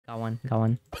Got one. Got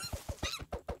one.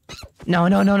 No,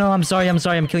 no, no, no. I'm sorry. I'm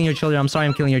sorry. I'm killing your children. I'm sorry.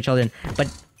 I'm killing your children.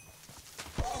 But...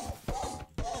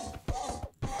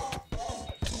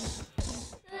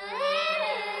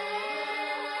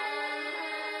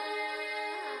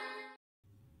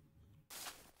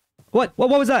 What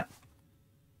was that?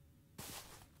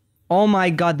 Oh my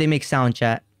god, they make sound,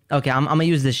 chat. Okay, I'm gonna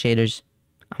use this shaders.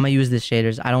 I'm gonna use this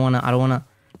shaders. I don't wanna...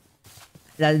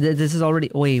 This is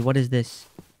already... Wait, what is this?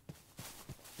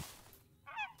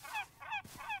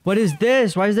 What is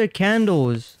this? Why is there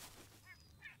candles?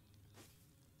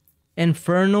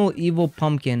 Infernal Evil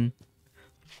Pumpkin.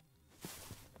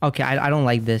 Okay, I don't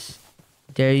like this.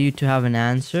 Dare you to have an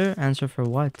answer? Answer for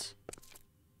what?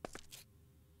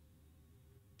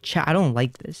 Chat, I don't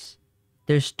like this.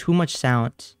 There's too much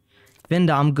sound.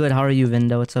 Vinda, I'm good. How are you,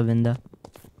 Vinda? What's up, Vinda?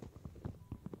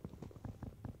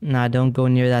 Nah, don't go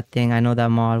near that thing. I know that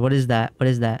mod. What is that? What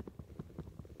is that?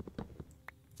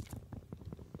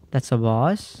 That's a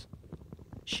boss?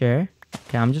 Sure.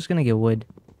 Okay, I'm just gonna get wood.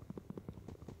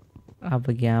 I have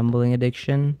a gambling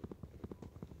addiction.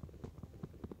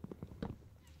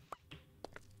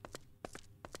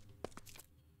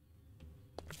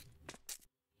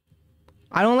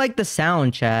 I don't like the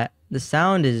sound, chat. The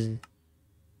sound is...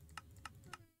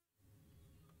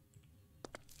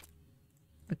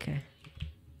 Okay.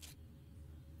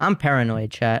 I'm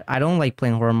paranoid, chat. I don't like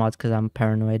playing horror mods because I'm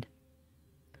paranoid.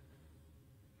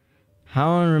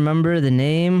 How I remember the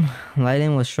name?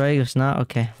 Lighting will strike. If not,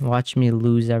 okay. Watch me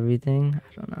lose everything.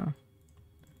 I don't know.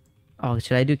 Oh,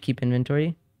 should I do keep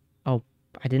inventory? Oh,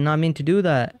 I did not mean to do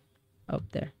that. Oh,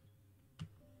 there.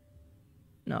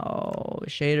 No,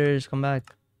 shaders, come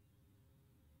back.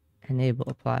 Enable,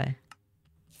 apply.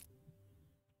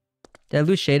 Did I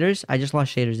lose shaders? I just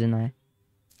lost shaders, didn't I?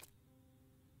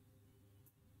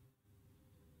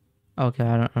 Okay,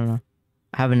 I don't know.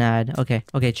 I have an ad. Okay,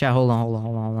 okay, chat, hold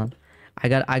on. I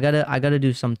gotta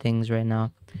do some things right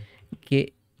now.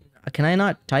 Okay, can I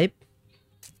not type?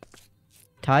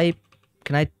 Type?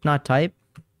 Can I not type?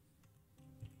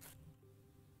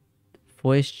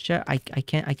 Voice chat? I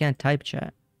can't type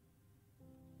chat.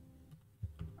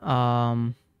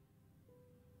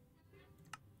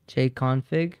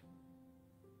 Jconfig.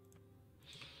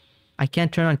 I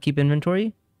can't turn on keep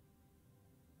inventory.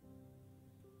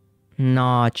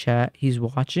 Nah, chat. He's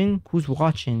watching? Who's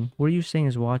watching? What are you saying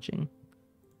is watching?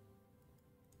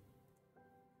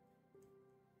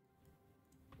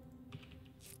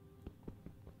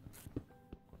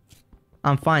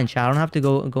 I'm fine, chat. I don't have to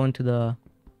go into the...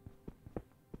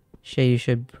 Shay, you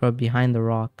should be behind the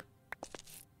rock.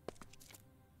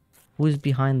 Who's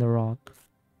behind the rock?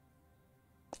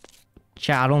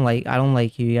 Chat, I don't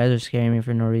like you. You guys are scaring me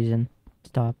for no reason.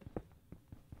 Stop.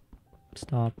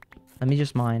 Stop. Let me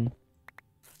just mine.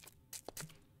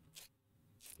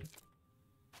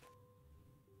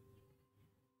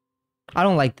 I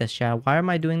don't like this, chat. Why am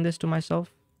I doing this to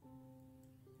myself?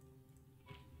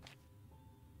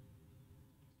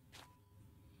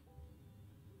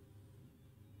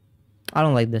 I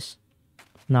don't like this.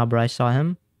 Nah, bro, I saw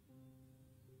him.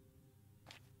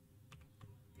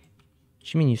 What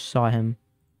do you mean you saw him?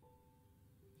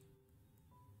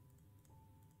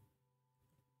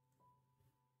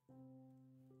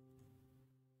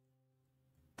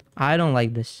 I don't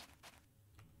like this.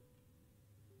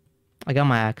 I got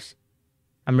my axe.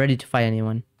 I'm ready to fight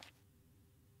anyone.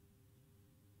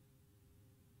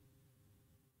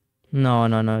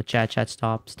 No. Chat,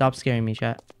 stop. Stop scaring me,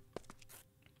 chat.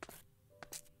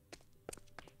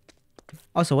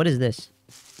 Also, what is this?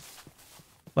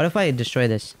 What if I destroy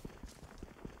this?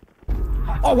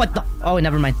 Oh, what the? Oh,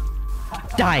 never mind.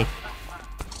 Die.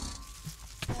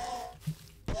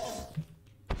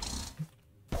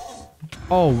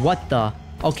 Oh, what the?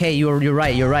 Okay, you're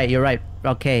right.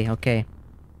 Okay.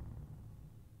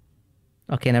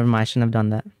 Okay, never mind. I shouldn't have done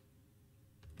that.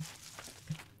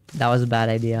 That was a bad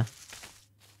idea.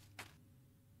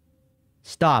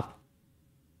 Stop.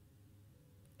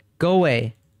 Go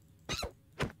away.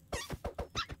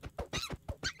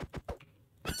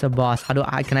 It's a boss.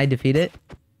 Can I defeat it?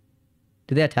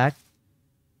 Do they attack?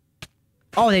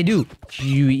 Oh, they do.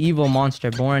 You evil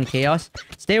monster born in chaos.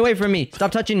 Stay away from me.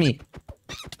 Stop touching me.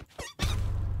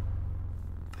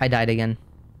 I died again.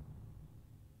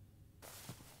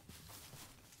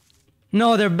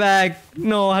 No, they're back.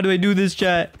 No, how do I do this,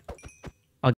 chat?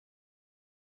 Okay.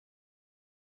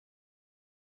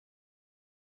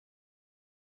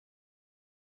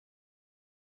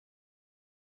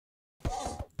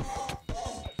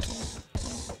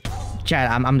 Chat,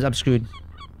 I'm screwed.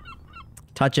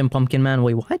 Touch him, Pumpkin Man.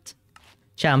 Wait, what?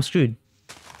 Chat, I'm screwed.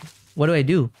 What do I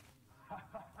do?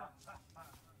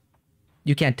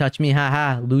 You can't touch me,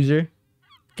 haha, loser.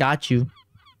 Got you.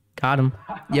 Got him.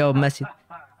 Yo, Messi.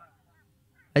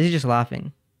 Is he just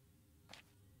laughing?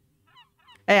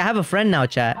 Hey, I have a friend now,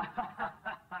 chat.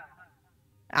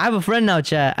 I have a friend now,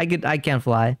 chat. I can't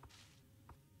fly.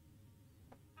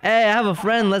 Hey, I have a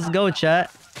friend. Let's go, chat.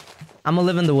 I'm gonna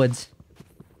live in the woods.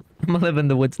 I'm gonna live in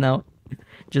the woods now.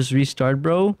 Just restart,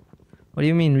 bro. What do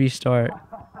you mean restart?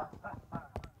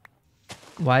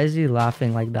 Why is he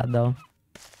laughing like that, though?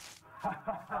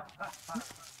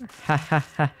 Ha ha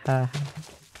ha ha.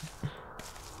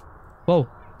 Whoa.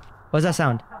 What's that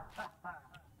sound?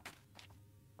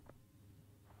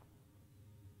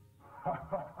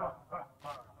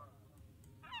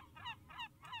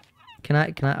 Can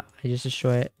I just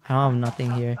destroy it? I don't have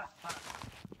nothing here.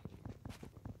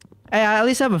 Hey, I at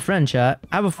least have a friend, chat.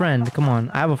 I have a friend. Come on.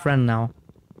 I have a friend now.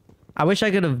 I wish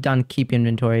I could have done keep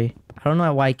inventory. I don't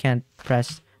know why I can't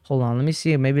press. Hold on. Let me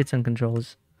see. Maybe it's in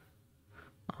controls.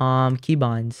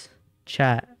 Keybinds.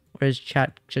 Chat. Where's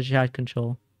chat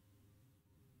control?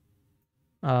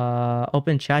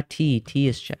 Open chat. T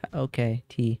is chat. Okay,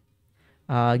 T.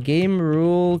 Game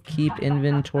rule, keep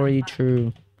inventory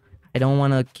true. I don't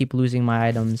want to keep losing my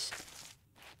items.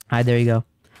 Alright, there you go.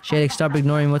 Shadix, stop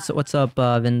ignoring. What's up,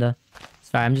 Vinda?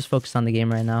 Sorry, I'm just focused on the game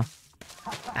right now.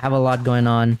 I have a lot going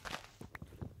on.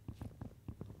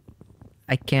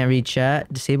 I can't read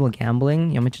chat. Disable gambling.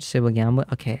 You want me to disable gambling?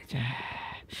 Okay.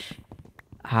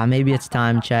 Maybe it's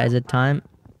time, chat. Is it time?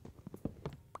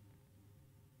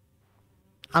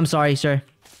 I'm sorry, sir.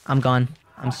 I'm gone.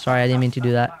 I'm sorry. I didn't mean to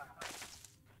do that.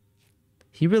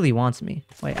 He really wants me.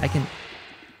 Wait, I can...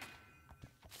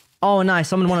 Oh, nice.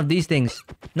 Summon one of these things.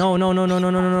 No,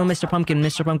 Mr. Pumpkin.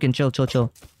 Mr. Pumpkin, chill.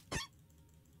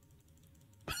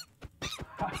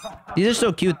 These are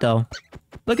so cute, though.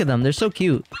 Look at them. They're so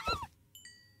cute.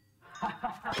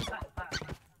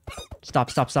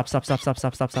 Stop.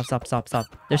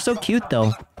 They're so cute,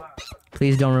 though.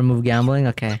 Please don't remove gambling.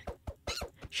 Okay.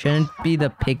 Shouldn't be the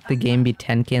pick the game be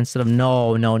 10k instead of...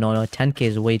 No. 10k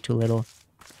is way too little.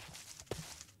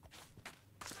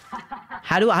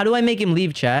 How do I make him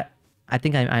leave, chat? I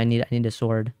think I need a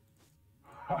sword.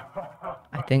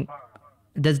 I think...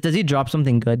 Does he drop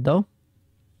something good, though?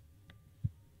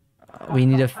 We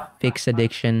need to fix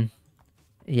addiction.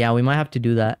 Yeah, we might have to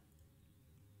do that.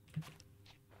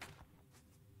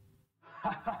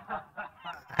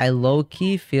 I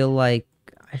low-key feel like...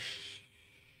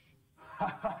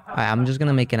 I'm just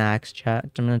gonna make an axe, chat.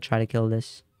 I'm gonna try to kill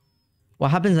this.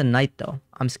 What happens at night, though?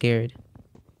 I'm scared.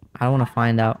 I don't want to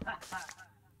find out.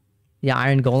 Yeah,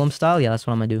 Iron Golem style? Yeah, that's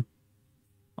what I'm gonna do.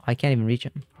 Oh, I can't even reach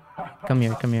him. Come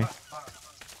here.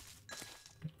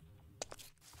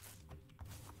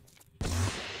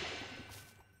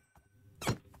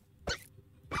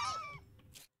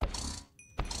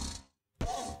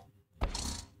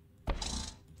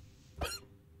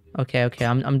 Okay,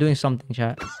 I'm doing something,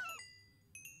 chat.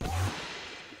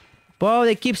 Bro,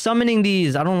 they keep summoning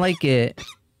these. I don't like it.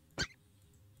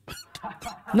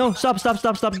 No, stop.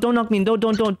 Don't knock me.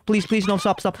 Don't. Please, no,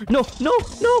 stop.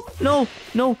 No.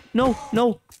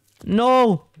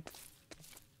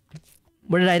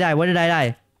 Where did I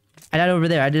die? I died over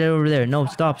there. No,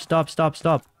 stop.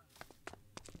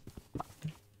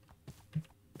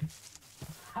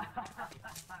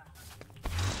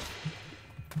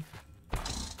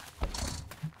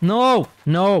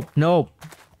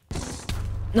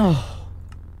 No.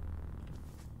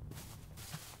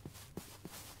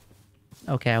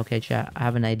 Okay, chat. I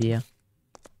have an idea.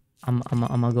 I'm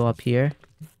gonna go up here.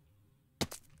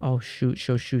 Oh, shoot.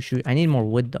 I need more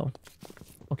wood, though.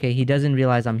 Okay, he doesn't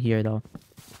realize I'm here, though.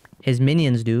 His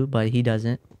minions do, but he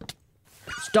doesn't.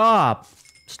 Stop!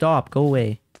 Go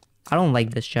away. I don't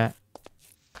like this, chat.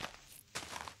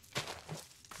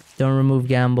 Don't remove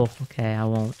gamble. Okay, I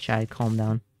won't, chat. Calm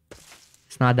down.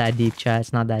 It's not that deep, chat.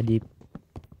 It's not that deep.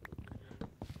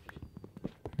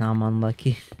 Now I'm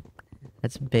unlucky.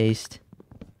 That's based.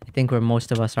 I think where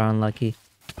most of us are unlucky.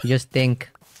 We just think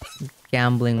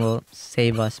gambling will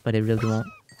save us, but it really won't.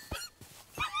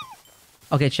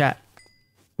 Okay, chat.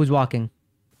 Who's walking?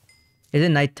 Is it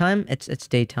nighttime? It's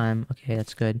daytime. Okay,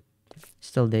 that's good.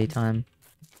 Still daytime.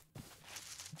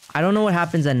 I don't know what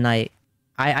happens at night.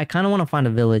 I kind of want to find a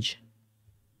village.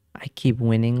 I keep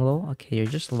winning, lol. Okay, you're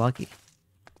just lucky.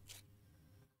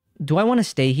 Do I want to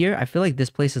stay here? I feel like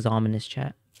this place is ominous,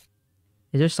 chat.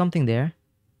 Is there something there?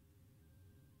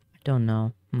 I don't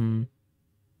know.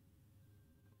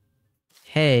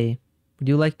 Hey, would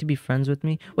you like to be friends with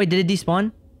me? Wait, did it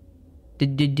despawn?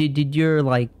 Did your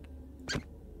like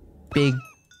big...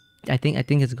 I think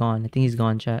it's gone. I think he's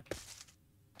gone, chat.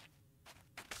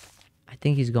 I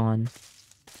think he's gone.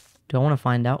 Do I want to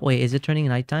find out? Wait, is it turning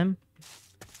nighttime?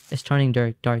 It's turning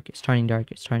dark. It's turning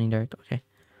dark. It's turning dark. Okay.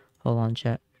 Hold on,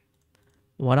 chat.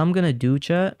 What I'm gonna do,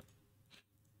 chat.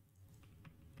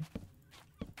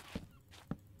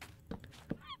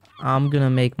 I'm gonna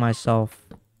make myself...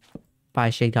 Bye,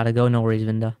 shade. Gotta go. No worries,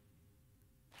 Vinda.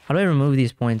 How do I remove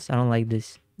these points? I don't like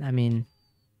this. I mean...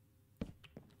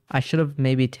 I should have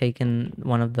maybe taken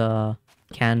one of the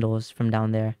candles from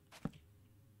down there.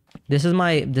 This is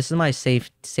my safe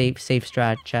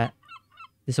strat, chat.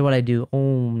 This is what I do.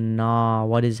 Oh nah,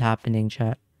 what is happening,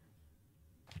 chat?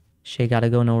 Shay gotta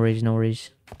go. No worries, no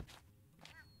worries.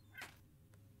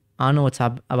 I don't know what's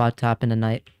about to happen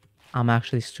tonight. I'm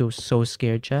actually so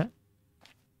scared, chat.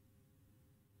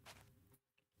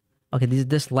 Okay,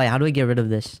 this light. How do I get rid of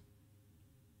this?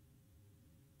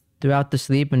 Throughout the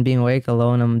sleep and being awake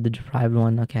alone, I'm the deprived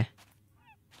one. Okay.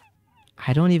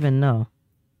 I don't even know.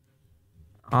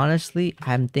 Honestly,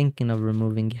 I'm thinking of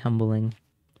removing gambling.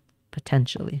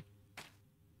 Potentially.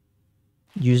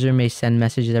 User may send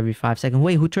messages every 5 seconds.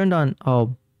 Wait, who turned on...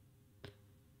 Oh.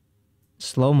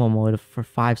 Slow-mo mode for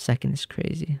 5 seconds is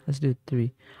crazy. Let's do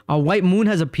 3. A white moon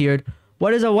has appeared.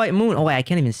 What is a white moon? Oh, wait, I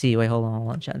can't even see. Wait, hold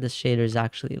on. Chat. This shader is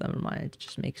actually... Never mind. It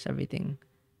just makes everything...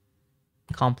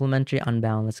 Complimentary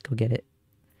unbound. Let's go get it.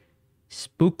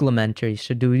 Spooklementary.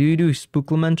 So do you do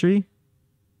spooklementary?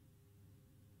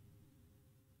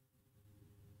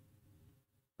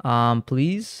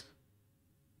 Please?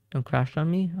 Don't crash on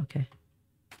me? Okay.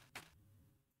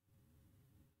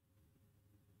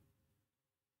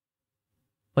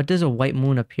 What does a white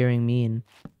moon appearing mean?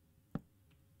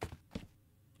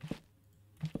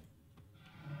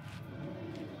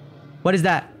 What is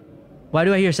that? Why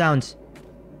do I hear sounds?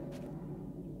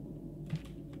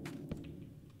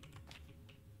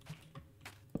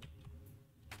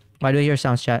 Why do I hear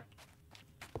sounds, chat?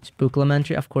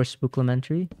 Spooklementary? Of course,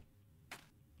 spooklementary.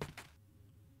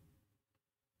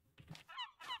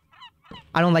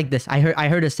 I don't like this. I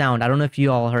heard a sound. I don't know if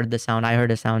you all heard the sound. I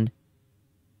heard a sound.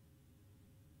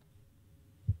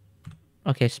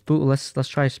 Okay, let's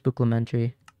try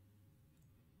spooklementary.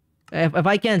 If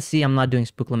I can't see, I'm not doing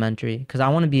spooklementary because I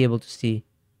want to be able to see.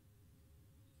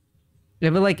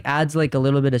 If it like adds like a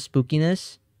little bit of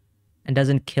spookiness and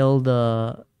doesn't kill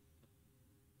the...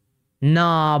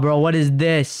 Nah, bro, what is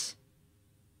this?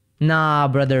 Nah,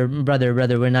 brother,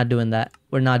 we're not doing that.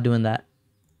 We're not doing that.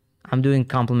 I'm doing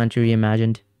complimentary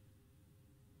reimagined.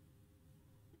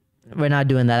 We're not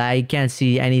doing that. I can't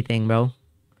see anything, bro.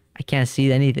 I can't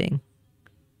see anything.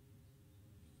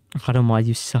 Automod,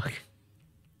 you suck.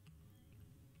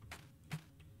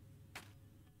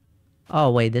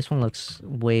 Oh, wait, this one looks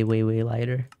way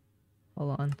lighter.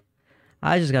 Hold on.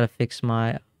 I just gotta fix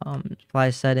my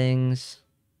fly settings.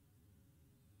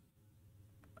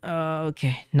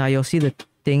 Okay. Now you'll see the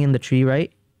thing in the tree,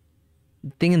 right?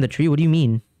 Thing in the tree? What do you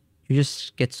mean? You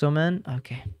just schizo, man?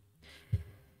 Okay.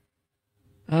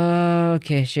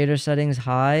 Okay. Shader settings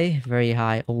high. Very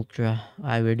high. Ultra.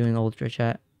 Alright, we're doing ultra,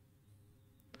 chat.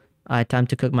 Alright, time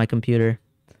to cook my computer.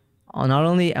 Not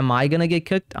only am I gonna get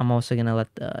cooked, I'm also gonna let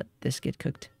this get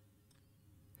cooked.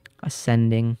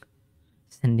 Ascending.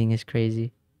 Ascending is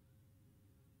crazy.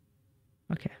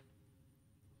 Okay.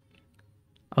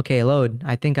 Okay, load.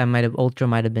 I think ultra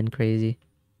might have been crazy.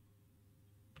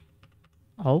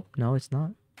 Oh, no, it's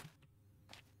not.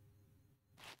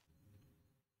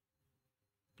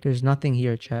 There's nothing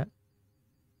here, chat.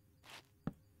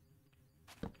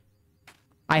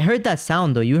 I heard that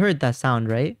sound though. You heard that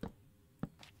sound, right?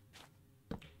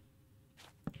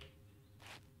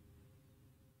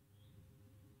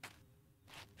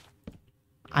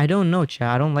 I don't know, chat.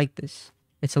 I don't like this.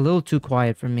 It's a little too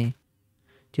quiet for me.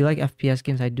 Do you like FPS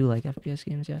games? I do like FPS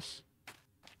games, yes.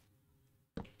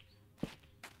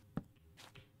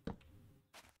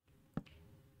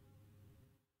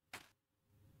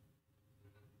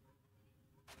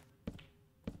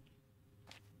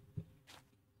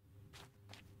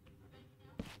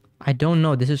 I don't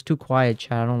know. This is too quiet,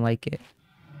 chat. I don't like it.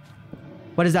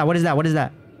 What is that? What is that? What is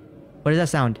that? What is that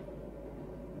sound?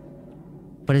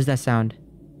 What is that sound?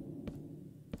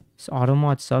 This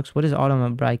automod sucks. What is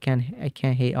automod, bro? I can't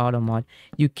hate automod.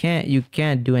 You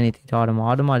can't do anything to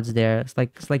automod. Automod's there. It's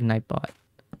like Nightbot.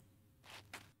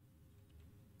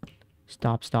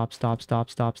 Stop.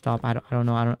 I don't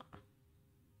know.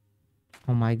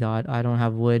 Oh my god. I don't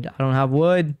have wood.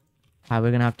 Alright,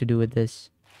 we're gonna have to do with this.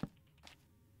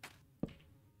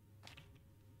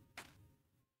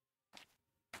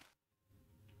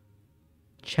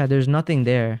 Chat, there's nothing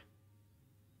there.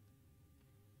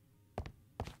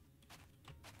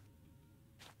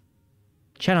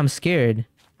 Chat, I'm scared.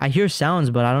 I hear sounds,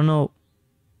 but I don't know.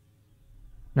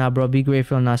 Nah, bro, be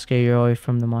grateful and not scared. You're away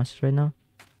from the monsters right now.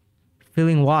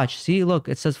 Feeling watched. See, look,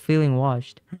 it says feeling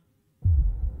watched.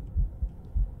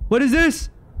 What is this?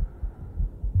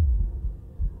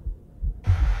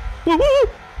 Whoa, whoa,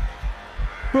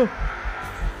 whoa.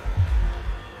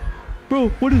 Bro,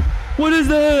 what is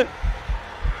that?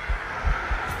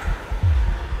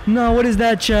 No, what is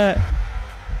that, chat?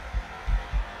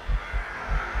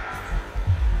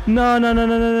 No, no, no,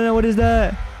 no, no, no, no, what is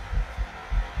that?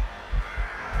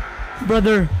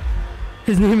 Brother,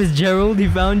 his name is Gerald. He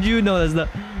found you? No, that's not.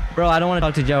 Bro, I don't want to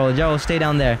talk to Gerald. Gerald, stay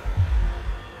down there.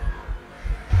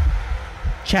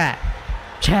 Chat.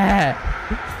 Chat.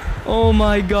 Oh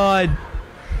my god.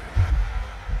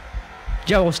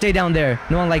 Gerald, stay down there.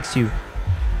 No one likes you.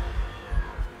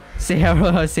 Say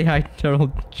hi, say hi,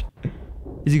 Gerald.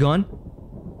 Is he gone?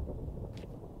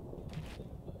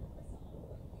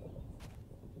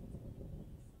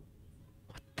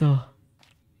 What the?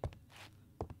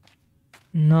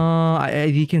 No,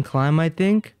 he can climb, I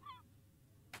think.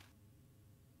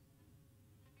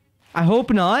 I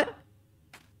hope not.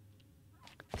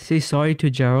 Say sorry to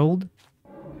Gerald.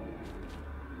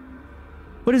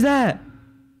 What is that?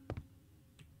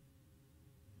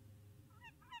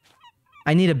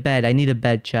 I need a bed. I need a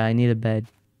bed, chat. I need a bed.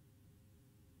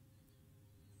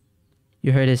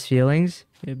 You hurt his feelings?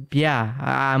 Yeah,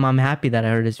 I'm happy that I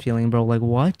hurt his feeling, bro. Like,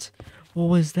 what? What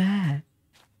was that?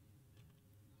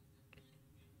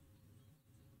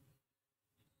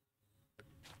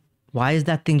 Why is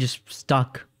that thing just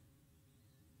stuck?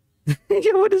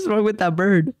 What is wrong with that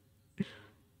bird?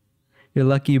 You're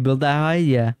lucky you built that high?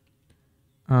 Yeah.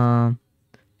 I'm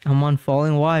on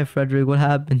falling. Why, Frederick? What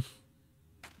happened?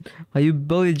 Why you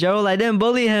bullied Gerald? I didn't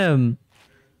bully him.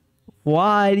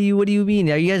 Why do you? What do you mean?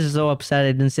 Are you guys so upset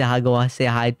I didn't say hi? Go say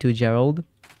hi to Gerald.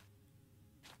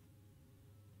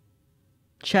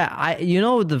 Chat. You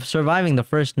know, the surviving the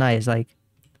first night is like,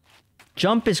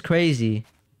 jump is crazy.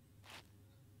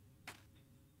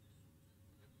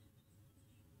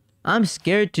 I'm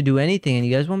scared to do anything, and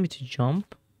you guys want me to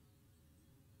jump?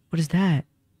 What is that?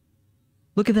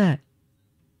 Look at that.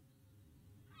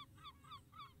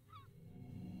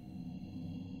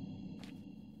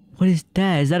 What is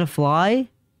that? Is that a fly?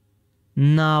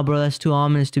 Nah, bro, that's too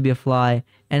ominous to be a fly.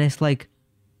 And it's like...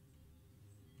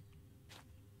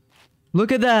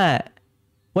 Look at that!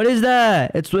 What is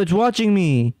that? It's watching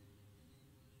me.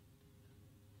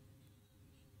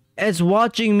 It's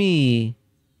watching me.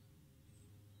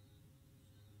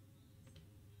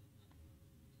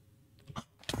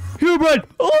 Herobrine!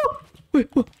 Oh! Wait,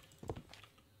 what?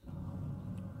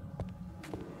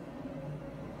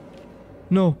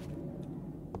 No.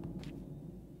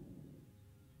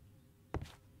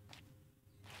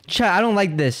 Chat, I don't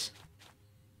like this.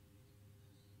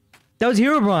 That was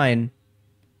Herobrine.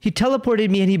 He teleported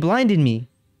me and he blinded me.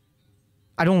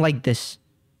 I don't like this.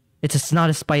 It's not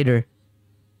a spider.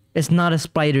 It's not a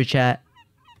spider, chat.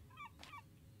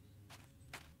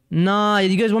 Nah,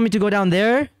 you guys want me to go down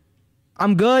there?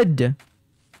 I'm good.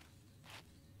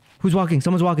 Who's walking?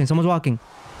 Someone's walking. Someone's walking.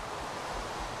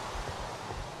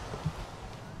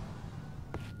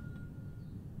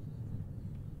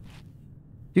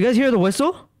 You guys hear the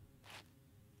whistle?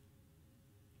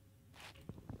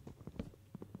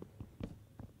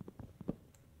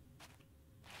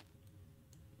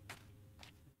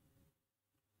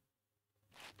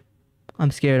 I'm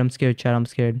scared, chat. I'm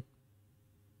scared.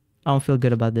 I don't feel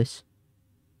good about this.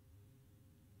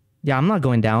 Yeah, I'm not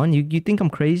going down. You think I'm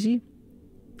crazy?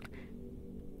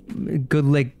 Good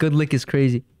lick is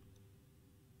crazy.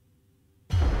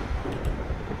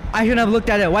 I shouldn't have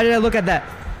looked at it. Why did I look at that?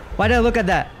 Why did I look at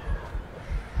that?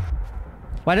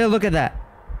 Why did I look at that?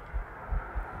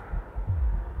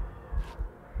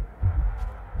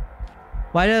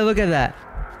 Why did I look at that?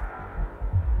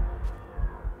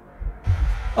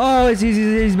 Oh,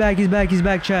 he's back,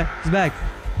 chat. He's back.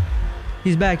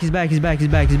 He's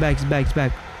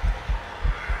back.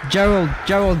 Gerald,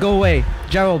 go away.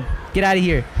 Gerald, get out of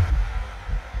here.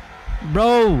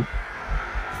 Bro.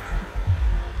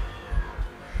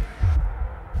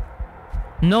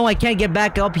 No, I can't get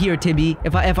back up here, Tibby.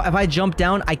 If I jump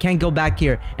down, I can't go back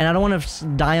here. And I don't want to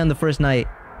die on the first night.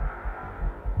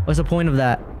 What's the point of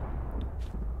that?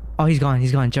 Oh, he's gone.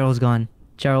 Gerald's gone.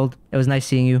 Gerald, it was nice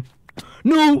seeing you.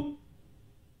 No!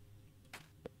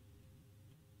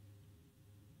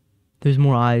 There's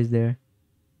more eyes there.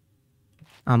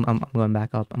 I'm going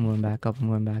back up. I'm going back up.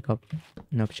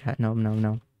 No, chat.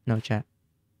 No, chat.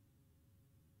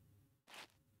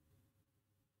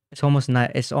 It's almost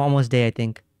night. It's almost day, I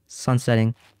think. Sun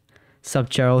setting. Sup,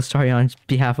 Gerald. Sorry on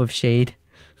behalf of Shade.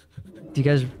 Do you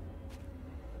guys...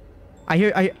 I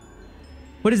hear...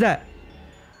 What is that?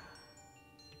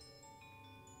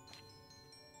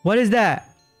 What is that?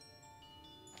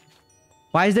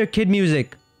 Why is there kid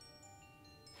music?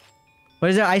 What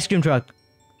is that ice cream truck?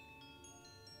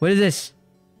 What is this?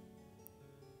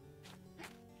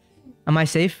 Am I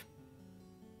safe?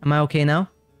 Am I okay now?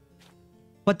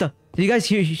 What the? Did you guys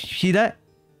see that?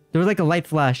 There was like a light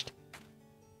flashed.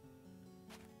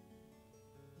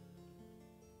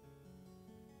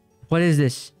 What is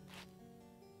this?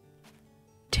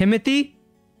 Timothy?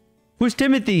 Who's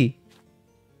Timothy?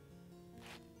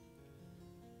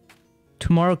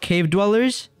 Tomorrow cave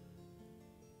dwellers?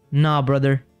 Nah,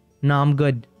 brother. Nah, I'm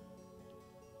good.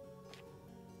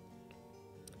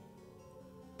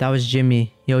 That was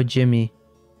Jimmy. Yo, Jimmy.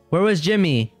 Where was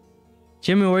Jimmy?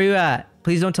 Jimmy, where you at?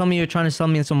 Please don't tell me you're trying to sell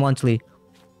me some lunchly.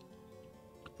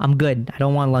 I'm good. I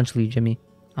don't want lunchly, Jimmy.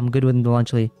 I'm good with the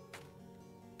lunchly.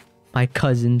 My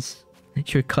cousins.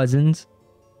 Your cousins?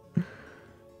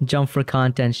 Jump for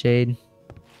content, Shade.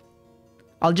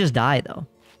 I'll just die, though.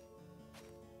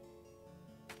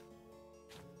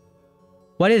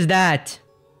 What is that?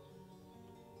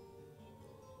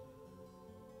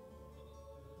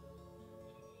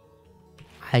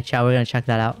 Alright, chat. We're gonna check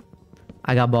that out.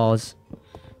 I got balls.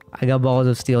 I got balls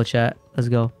of steel, chat. Let's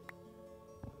go.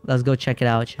 Let's go check it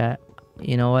out, chat.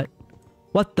 You know what?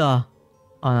 What the?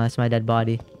 Oh, no, that's my dead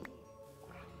body.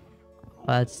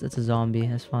 Oh, that's a zombie.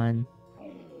 That's fine.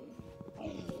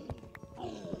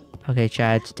 Okay,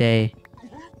 chat. It's day.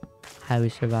 How we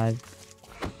survived.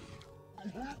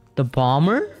 The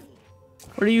bomber?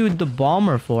 What are you the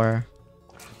bomber for?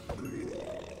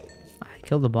 I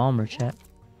killed the bomber, chat.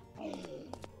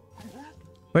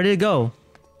 Where did it go?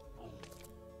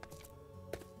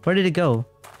 Where did it go?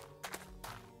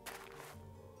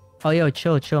 Oh, yo,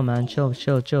 chill, man. Chill.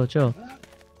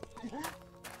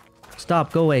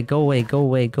 Stop. Go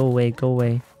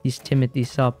away. He's Timothy.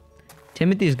 Stop.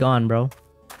 Timothy's gone, bro.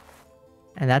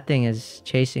 And that thing is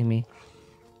chasing me.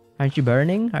 Aren't you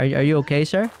burning? Are you okay,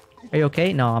 sir? Are you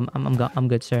okay? No, I'm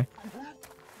good, sir.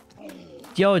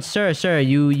 Yo, sir.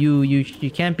 You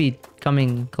can't be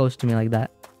coming close to me like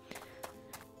that.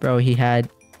 Bro,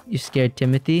 you scared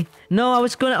Timothy? No, I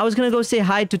was gonna go say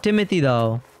hi to Timothy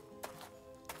though.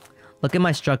 Look at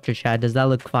my structure, chat. Does that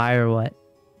look fire or what?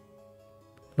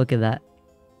 Look at that.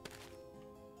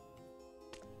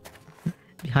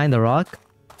 Behind the rock?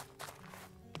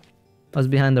 What's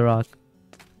behind the rock?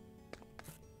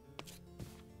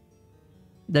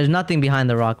 There's nothing behind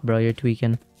the rock, bro. You're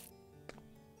tweaking.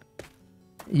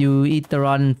 You eat the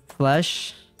rotten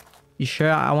flesh? You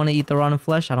sure I want to eat the rotten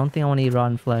flesh? I don't think I want to eat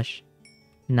rotten flesh.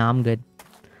 Nah, I'm good.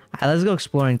 Alright, let's go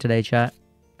exploring today, chat.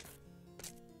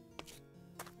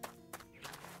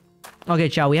 Okay,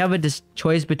 chat. We have a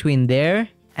choice between there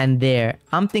and there.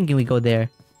 I'm thinking we go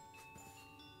there.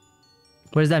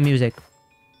 Where's that music?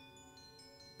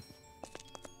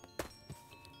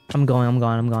 I'm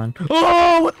gone.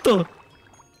 Oh, what the?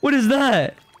 What is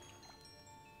that?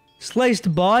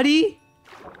 Sliced body?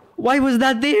 Why was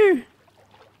that there?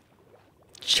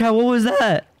 Chat, what was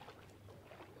that?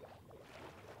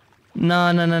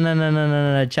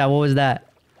 No, chat, what was that?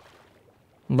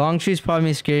 Long tree's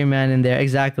probably a scary man in there.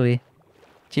 Exactly.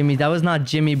 Jimmy, that was not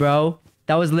Jimmy, bro.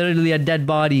 That was literally a dead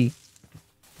body.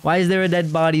 Why is there a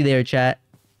dead body there, chat?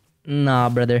 Nah,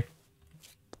 brother.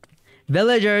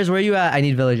 Villagers, where you at? I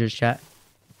need villagers, chat.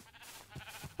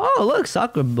 Oh, look,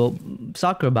 soccer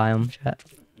biome, chat.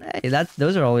 Hey,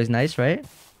 those are always nice, right?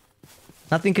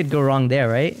 Nothing could go wrong there,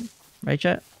 right? Right,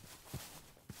 chat?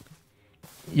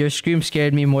 Your scream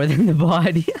scared me more than the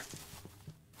body.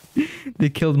 They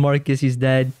killed Marcus. He's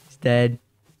dead. He's dead.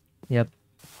 Yep.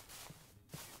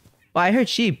 Oh, I heard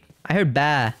sheep. I heard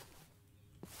bah.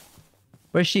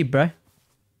 Where's sheep, bruh?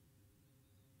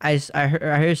 I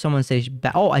heard someone say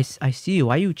bah. Oh, I see you.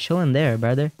 Why are you chilling there,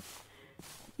 brother?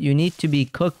 You need to be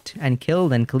cooked and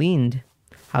killed and cleaned.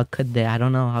 How could they? I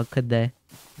don't know. How could they?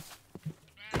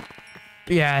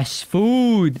 Yes,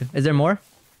 food. Is there more?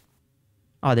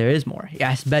 Oh, there is more.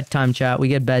 Yes, bedtime, chat. We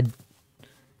get bed.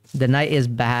 The night is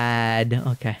bad.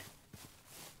 Okay.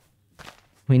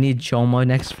 We need Chomo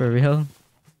next for real.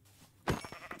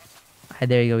 Alright,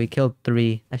 there you go. We killed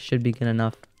 3. That should be good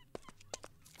enough.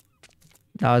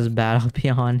 That was bad, I'll be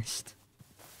honest.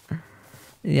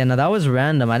 Yeah, no, that was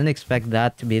random. I didn't expect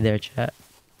that to be there, chat.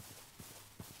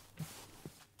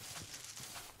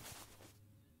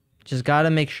 Just gotta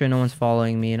make sure no one's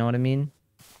following me, you know what I mean?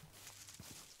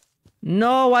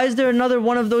 No, why is there another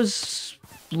one of those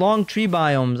long tree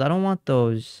biomes? I don't want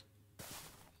those.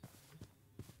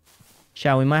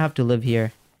 Chat, we might have to live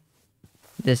here.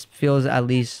 This feels at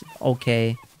least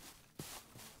okay.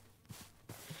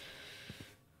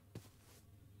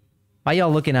 Why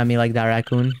y'all looking at me like that,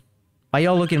 raccoon? Why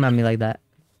y'all looking at me like that?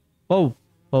 Whoa.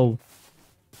 Whoa.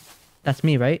 That's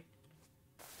me, right?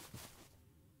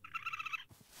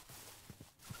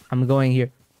 I'm going here.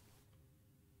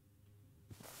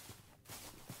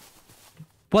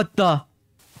 What the?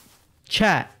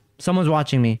 Chat. Someone's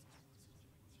watching me.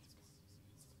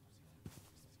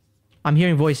 I'm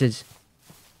hearing voices.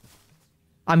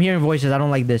 I'm hearing voices. I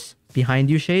don't like this. Behind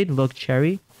you, Shade. Look,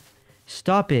 Cherry.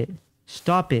 Stop it.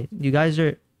 Stop it. You guys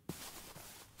are...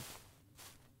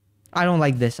 I don't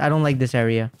like this. I don't like this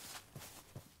area.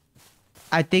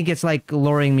 I think it's like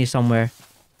luring me somewhere.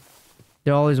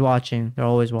 They're always watching. They're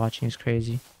always watching. It's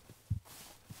crazy.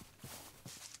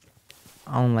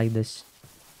 I don't like this.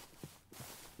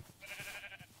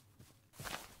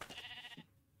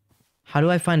 How do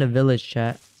I find a village,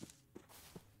 chat?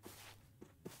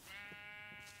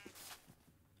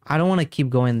 I don't want to keep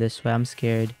going this way. I'm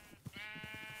scared.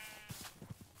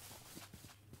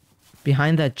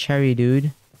 Behind that cherry,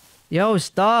 dude. Yo,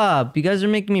 stop. You guys are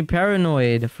making me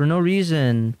paranoid for no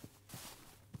reason.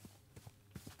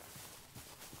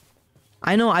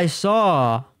 I know, I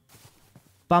saw.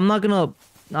 But I'm not gonna...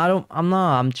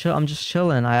 I'm just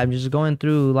chilling. I'm just going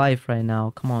through life right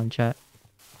now. Come on, chat.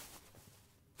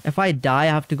 If I die, I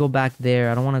have to go back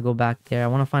there. I don't want to go back there. I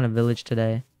want to find a village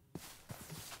today.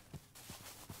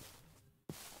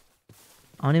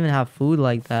 I don't even have food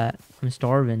like that. I'm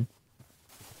starving.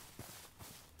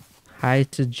 Hi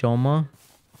to Joma.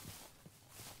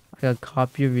 I got a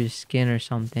copy of your skin or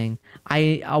something.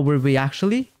 Were we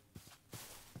actually?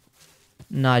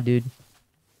 Nah, dude.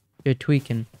 You're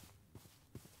tweaking.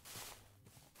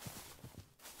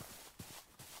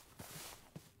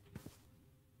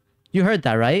 You heard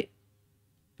that, right?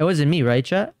 It wasn't me, right,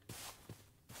 chat?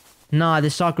 Nah,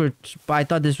 this soccer... I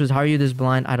thought this was... How are you this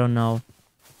blind? I don't know.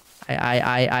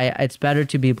 It's better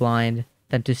to be blind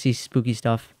than to see spooky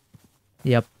stuff.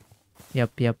 Yep.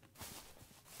 Yep.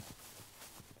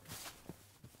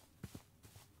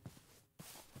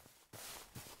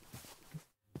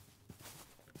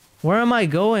 Where am I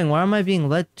going? Where am I being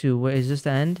led to? Where is this the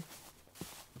end?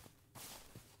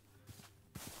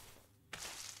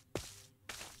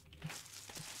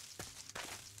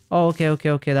 Oh,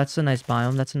 okay. That's a nice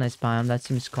biome. That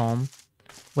seems calm.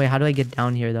 Wait, how do I get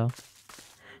down here though?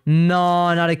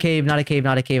 No, not a cave.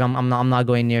 I'm not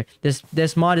going near.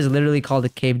 This mod is literally called the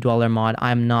Cave Dweller mod.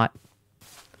 I'm not.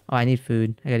 Oh, I need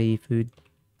food. I gotta eat food.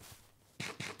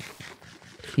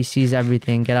 He sees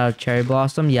everything. Get out of Cherry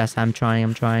Blossom. Yes, I'm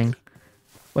trying.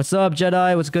 What's up,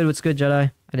 Jedi? What's good,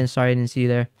 Jedi? I didn't see you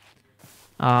there.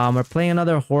 We're playing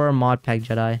another horror mod pack,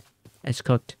 Jedi. It's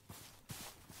cooked.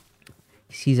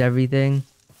 He sees everything.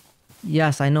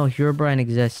 Yes, I know Herobrine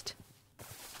exists.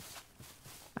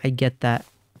 I get that.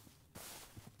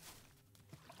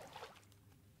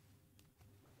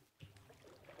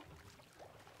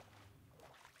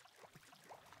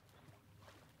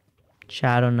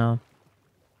 Chat, I don't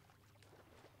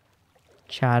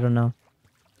know.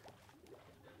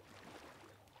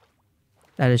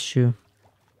 That is true.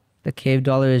 The Cave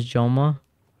Dweller is Joma.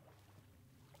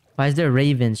 Why is there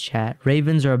ravens, chat?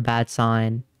 Ravens are a bad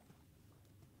sign.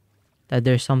 That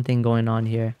there's something going on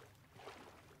here.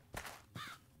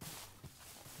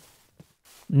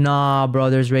 Nah, bro,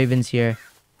 there's ravens here.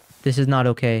 This is not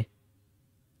okay.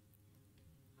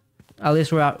 At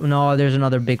least we're out. No, there's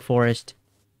another big forest.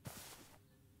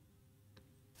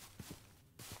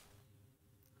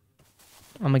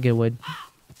 I'm gonna get wood.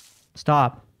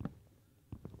 Stop.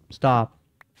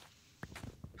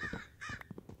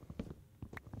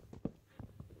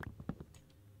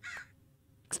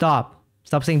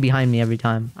 Stop saying behind me every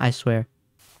time. I swear.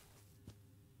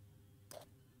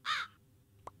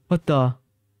 What the?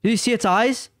 Did you see its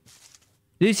eyes?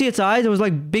 It was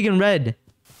like big and red.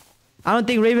 I don't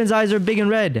think Raven's eyes are big and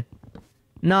red.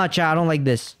 Nah, chat, I don't like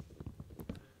this.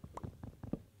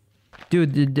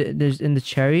 Dude, there's in the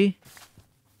cherry.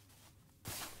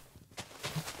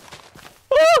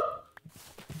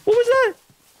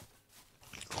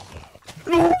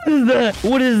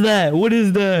 What was that? What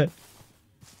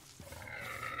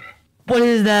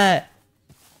is that?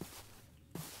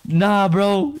 Nah,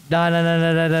 bro. Nah.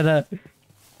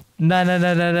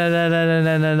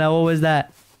 Nah. What was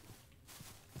that?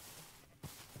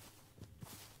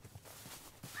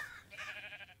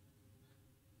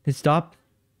 It stopped?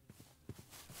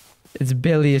 Its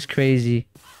belly is crazy.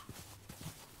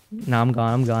 Nah, I'm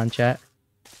gone, chat.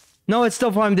 No, it's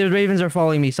still following me. The ravens are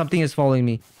following me. Something is following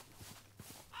me.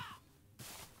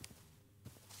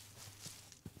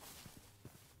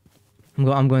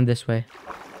 I'm going this way.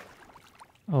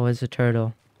 Oh, it's a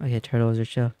turtle. Okay, turtles are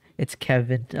chill. It's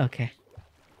Kevin. Okay.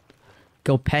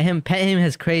 Go pet him. Pet him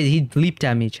is crazy. He leaped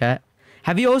at me, chat.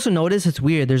 Have you also noticed it's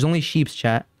weird? There's only sheeps,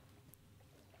 chat.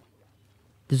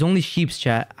 There's only sheeps,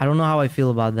 chat. I don't know how I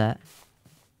feel about that.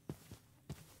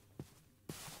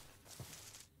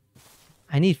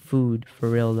 I need food for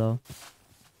real though.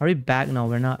 Are we back? No,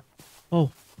 we're not.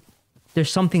 Oh,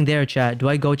 there's something there, chat. Do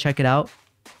I go check it out?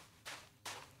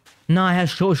 No, it has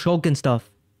shulk and stuff.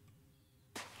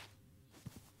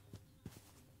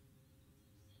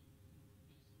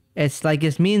 It's like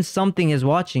it means something is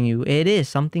watching you. It is.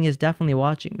 Something is definitely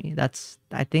watching me.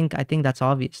 I think that's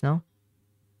obvious, no?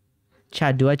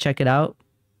 Chat, do I check it out?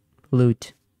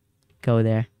 Loot. Go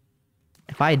there.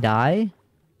 If I die,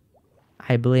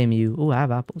 I blame you. Oh, I have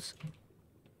apples.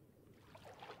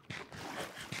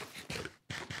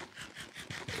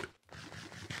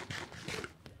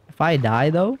 If I die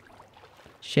though,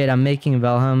 shit, I'm making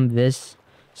Valheim this,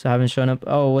 so I haven't shown up.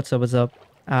 Oh, what's up? What's up?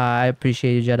 I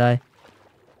appreciate you, Jedi.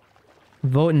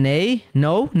 Vote nay?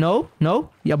 No, no, no.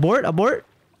 Abort, abort.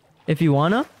 If you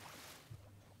wanna.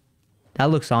 That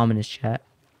looks ominous, chat.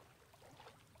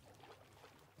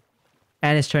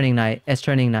 And it's turning night. It's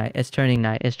turning night. It's turning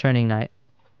night. It's turning night.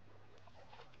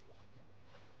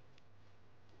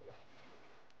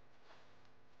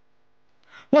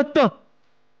 What the?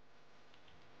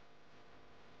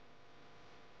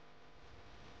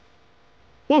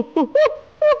 Whoa, whoa, whoa,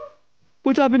 whoa.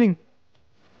 What's happening?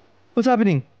 What's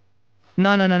happening?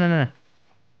 No, no, no, no, no.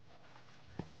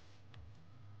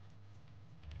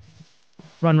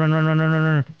 Run, run, run, run, run, run,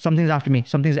 run. Something's after me.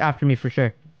 Something's after me for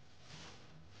sure.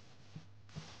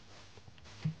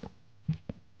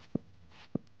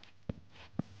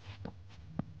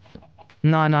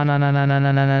 No, no, no, no, no, no,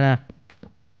 no, no, no, no.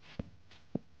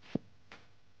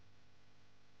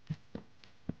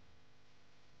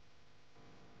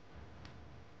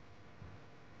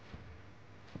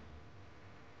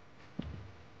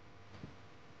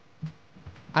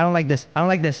 I don't like this. I don't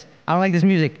like this. I don't like this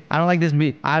music. I don't like this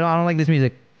beat. I don't like this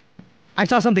music. I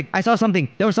saw something. I saw something.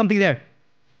 There was something there.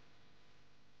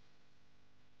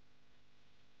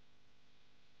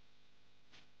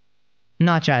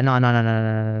 No, chat. No, no, no, no,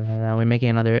 no, no, no, no. We're making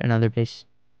another base.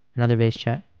 Another base,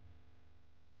 chat.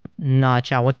 Nah,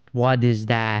 chat. What is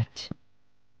that?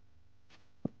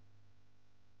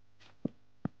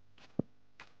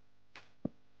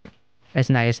 It's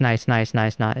nice. It's nice. Nice.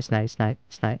 Nice. Nice. It's nice. Nice.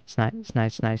 It's nice. It's nice. It's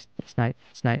nice. Nice. It's nice.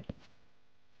 It's nice.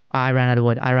 I ran out of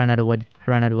wood. I ran out of wood.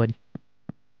 I ran out of wood.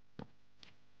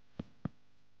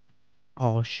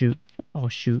 Oh shoot. Oh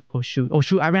shoot. Oh shoot. Oh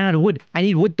shoot. I ran out of wood. I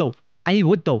need wood though. I need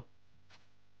wood though.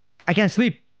 I can't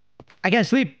sleep. I can't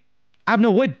sleep. I have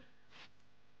no wood.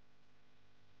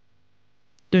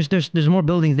 There's more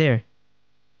buildings there.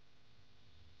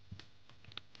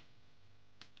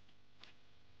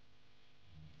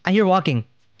 I hear walking.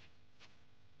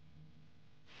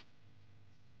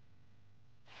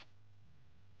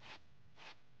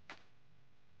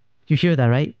 You hear that,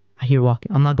 right? I hear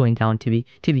walking. I'm not going down, Tibby.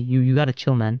 Tibby, you gotta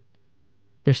chill, man.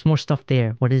 There's more stuff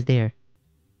there. What is there?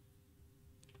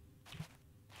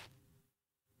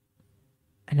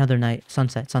 Another night.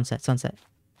 Sunset, sunset, sunset.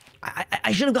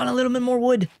 I should have gotten a little bit more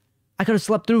wood. I could have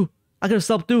slept through. I could have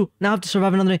slept through. Now I have to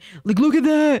survive another night. Like, look at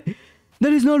that.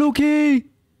 That is not okay.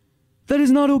 That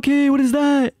is not okay. What is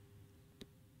that?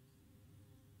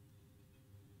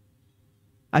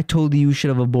 I told you should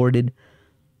have aborted.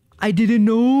 I didn't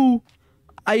know.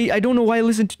 I don't know why I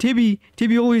listened to Tibby.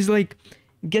 Tibby always, like,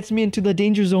 gets me into the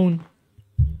danger zone.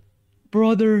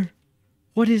 Brother,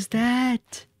 what is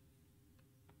that?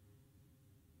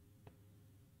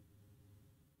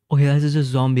 Okay, this is a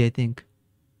zombie, I think.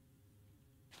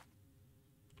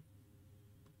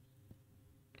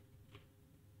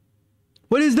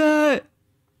 What is that?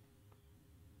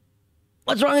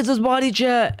 What's wrong with this body,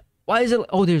 chat? Why is it?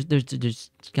 Oh,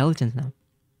 there's skeletons now.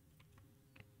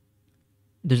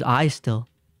 There's eyes still.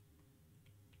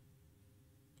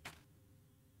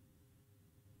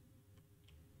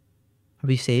 Are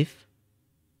we safe?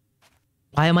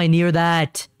 Why am I near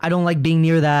that? I don't like being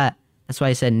near that. That's why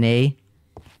I said nay.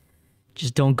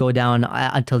 Just don't go down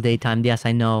until daytime. Yes,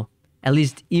 I know. At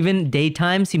least even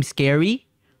daytime seems scary.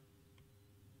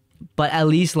 But at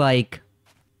least, like,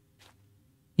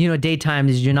 you know, daytime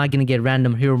is you're not going to get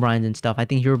random Herobrines and stuff. I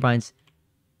think Herobrines...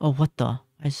 Oh, what the?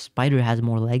 My spider has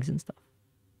more legs and stuff.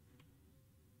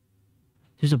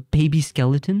 There's a baby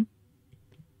skeleton?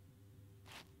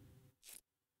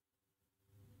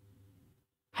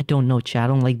 I don't know, chat. I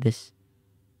don't like this.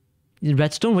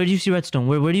 Redstone? Where do you see redstone?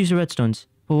 Where do you see redstones?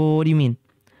 What do you mean?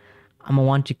 I'm a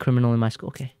wanted criminal in my school.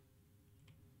 Okay.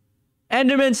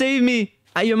 Enderman, save me!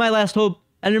 You're my last hope.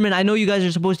 Enderman, I know you guys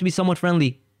are supposed to be somewhat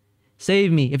friendly.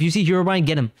 Save me. If you see Herobrine,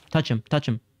 get him. Touch him. Touch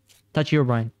him. Touch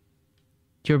Herobrine.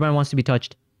 Herobrine wants to be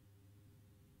touched.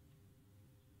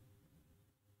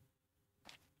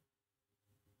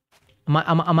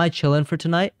 Am I chilling for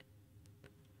tonight?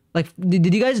 Like,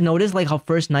 did you guys notice like how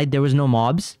first night there was no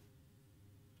mobs?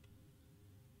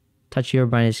 Touch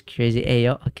Herobrine is crazy.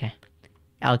 Ayo, okay.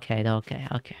 Okay.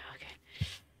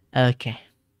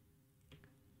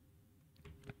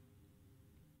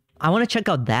 I want to check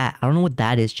out that. I don't know what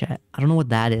that is, chat. I don't know what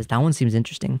that is. That one seems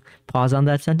interesting. Pause on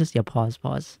that sentence? Yeah,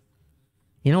 pause.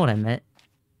 You know what I meant.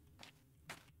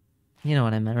 You know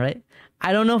what I meant, right?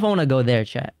 I don't know if I want to go there,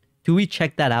 chat. Do we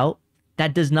check that out?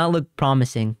 That does not look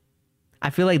promising. I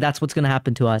feel like that's what's going to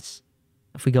happen to us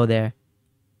if we go there.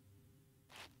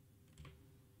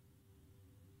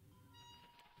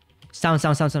 Sound.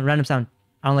 Random sound.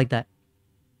 I don't like that.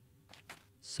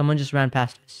 Someone just ran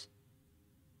past us.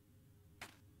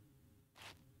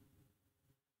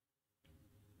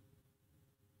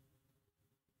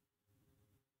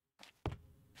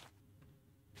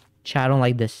 Chat, I don't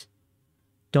like this.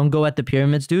 Don't go at the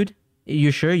pyramids, dude.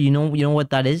 You sure? You know what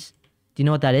that is? Do you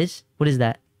know what that is? What is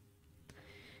that?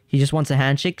 He just wants a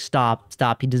handshake? Stop.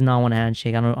 He does not want a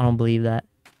handshake. I don't believe that.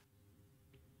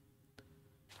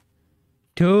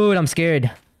 Dude, I'm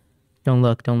scared. Don't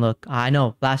look. I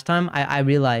know. Last time I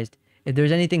realized if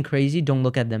there's anything crazy, don't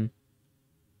look at them.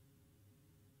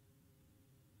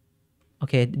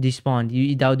 Okay, it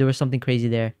despawned. There was something crazy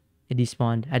there. It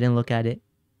despawned. I didn't look at it.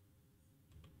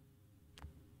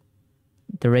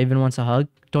 The raven wants a hug?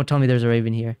 Don't tell me there's a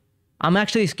raven here. I'm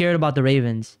actually scared about the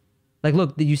ravens. Like,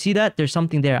 look, did you see that? There's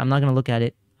something there. I'm not gonna look at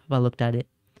it. How about I looked at it?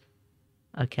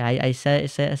 Okay, I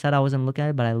said I wasn't looking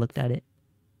at it, but I looked at it.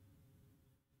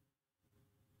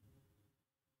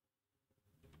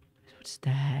 What's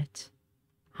that?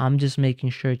 I'm just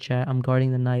making sure, chat. I'm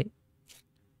guarding the night.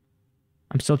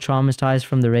 I'm still traumatized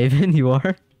from the raven. You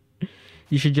are?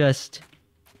 You should just...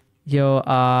 Yo,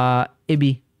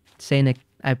 Ibby, Sainik,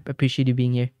 I appreciate you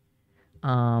being here.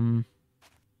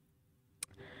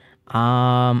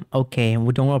 Okay,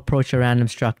 we don't approach a random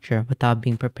structure without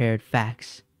being prepared.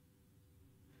 Facts.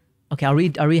 Okay, are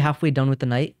we halfway done with the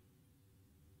night?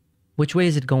 Which way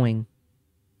is it going?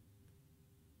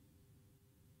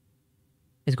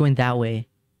 It's going that way.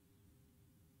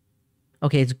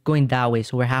 Okay, it's going that way,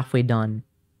 so we're halfway done.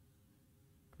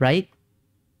 Right?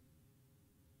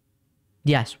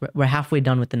 Yes, we're halfway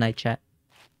done with the night, chat.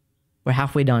 We're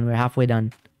halfway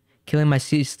done. Killing my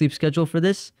sleep schedule for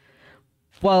this?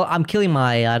 Well, I'm killing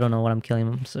my... I don't know what I'm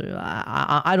killing. So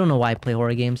I don't know why I play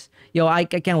horror games. Yo, I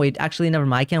can't wait. Actually, never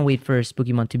mind. I can't wait for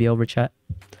Spooky Month to be over, chat.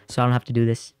 So I don't have to do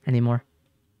this anymore.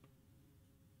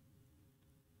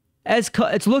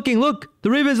 It's looking. Look!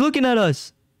 The Raven's looking at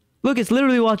us. Look, it's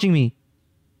literally watching me.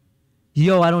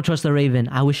 Yo, I don't trust the Raven.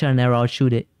 I wish I had an arrow. I'd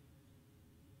shoot it.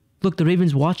 Look, the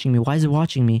Raven's watching me. Why is it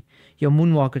watching me? Yo,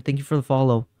 Moonwalker, thank you for the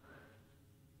follow.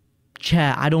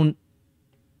 Chat, I don't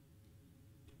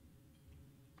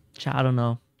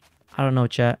know. I don't know,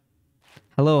 chat.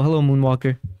 Hello,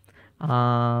 Moonwalker.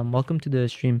 Welcome to the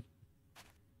stream.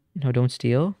 No, don't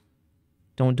steal.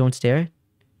 Don't stare.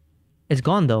 It's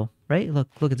gone though, right? Look,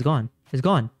 it's gone. It's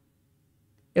gone.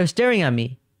 It was staring at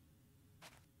me.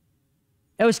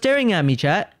 It was staring at me,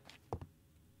 chat.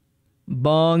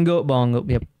 Bongo.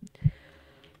 Yep.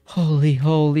 Holy.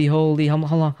 How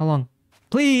long?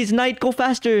 Please, night, go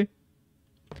faster.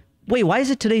 Wait, why is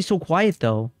it today so quiet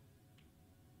though?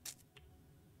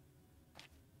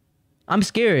 I'm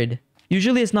scared.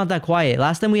 Usually it's not that quiet.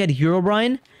 Last time we had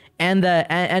Herobrine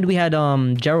and we had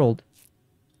Gerald.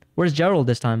 Where's Gerald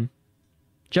this time?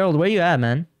 Gerald, where you at,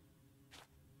 man?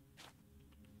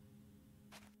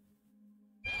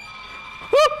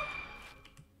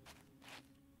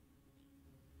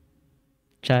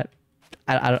 Chat.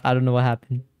 I don't know what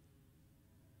happened.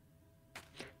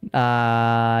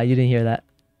 You didn't hear that.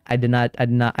 I did not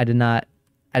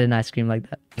scream like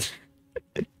that.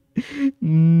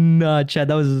 Nah, chat,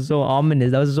 that was so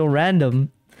ominous. That was so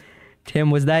random. Tim,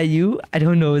 was that you? I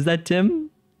don't know. Is that Tim?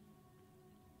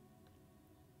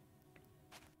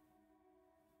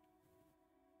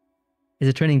 Is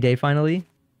it turning day finally?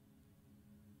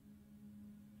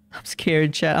 I'm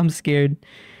scared, chat. I'm scared.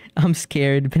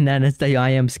 Bananas, I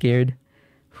am scared.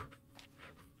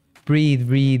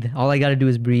 Breathe. All I gotta do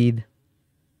is breathe.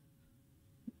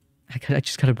 I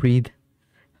just gotta breathe.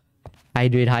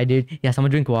 Hydrate. Yes, I'm gonna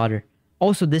drink water.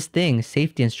 Also, this thing,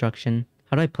 safety instruction.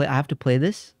 How do I play? I have to play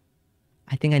this?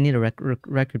 I think I need a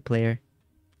record player.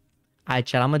 Alright,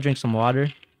 chat, I'm gonna drink some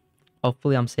water.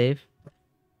 Hopefully I'm safe.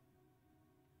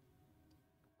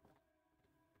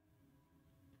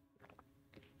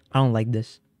 I don't like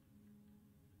this.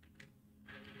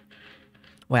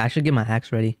 Wait, I should get my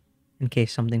axe ready. in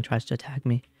case something tries to attack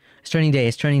me. It's turning day.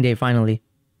 It's turning day finally.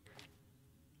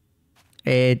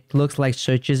 It looks like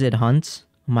searches. It hunts.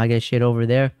 Oh my god, shit over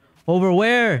there. Over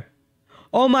where?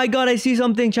 Oh my god, I see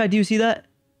something, chat. Do you see that?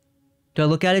 Do I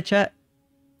look at it, chat?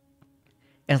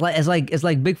 It's like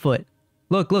Bigfoot.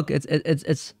 Look.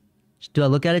 It's. Do I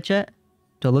look at it, chat?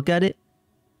 Do I look at it?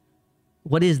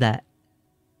 What is that?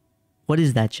 What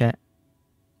is that, chat?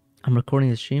 I'm recording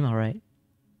the stream. All right.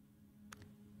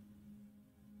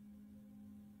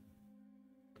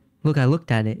 Look, I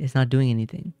looked at it. It's not doing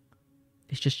anything.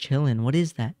 It's just chilling. What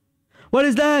is that? What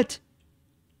is that?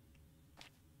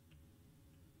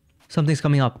 Something's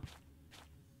coming up.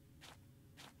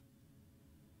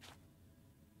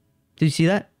 Did you see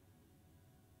that?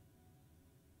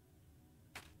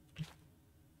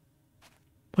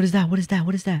 What is that? What is that?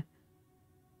 What is that?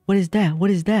 What is that?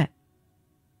 What is that?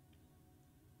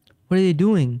 What are they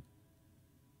doing?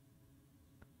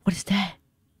 What is that?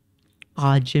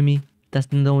 Ah, Jimmy. That's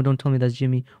no, don't tell me that's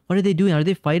Jimmy. What are they doing? Are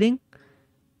they fighting?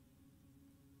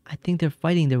 I think they're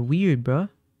fighting. They're weird, bro.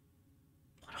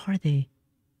 What are they?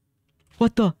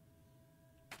 What the?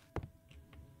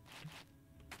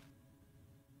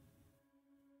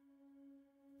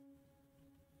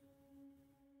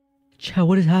 Chat,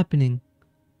 what is happening?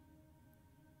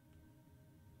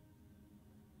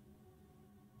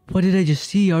 What did I just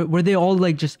see? Were they all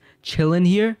like just chilling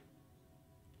here?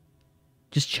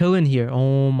 Just chilling here.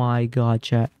 Oh my god,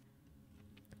 chat.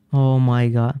 Oh my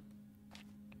god.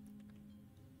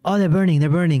 Oh, they're burning. They're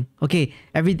burning. Okay,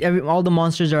 all the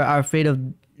monsters are afraid of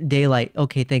daylight.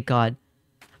 Okay, thank god.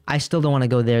 I still don't want to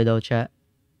go there though, chat.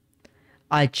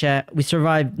 Alright, chat. We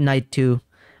survived night 2.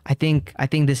 I think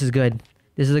this is good.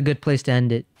 This is a good place to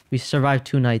end it. We survived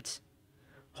 2 nights.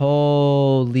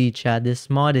 Holy chat, this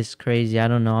mod is crazy. I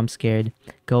don't know. I'm scared.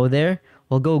 Go there?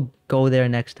 We'll go there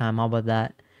next time. How about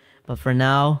that? But for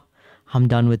now, I'm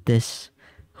done with this.